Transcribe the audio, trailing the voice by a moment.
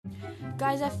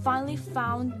Guys, I finally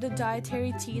found the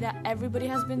dietary tea that everybody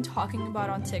has been talking about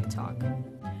on TikTok.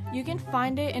 You can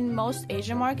find it in most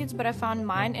Asian markets, but I found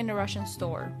mine in a Russian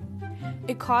store.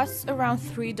 It costs around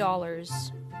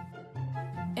 $3.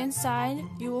 Inside,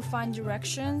 you will find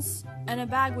directions and a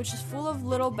bag which is full of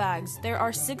little bags. There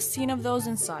are 16 of those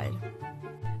inside.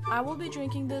 I will be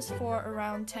drinking this for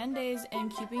around 10 days and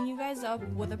keeping you guys up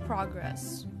with the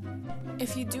progress.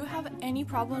 If you do have any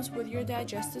problems with your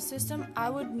digestive system, I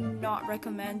would not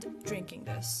recommend drinking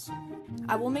this.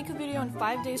 I will make a video in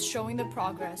 5 days showing the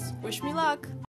progress. Wish me luck!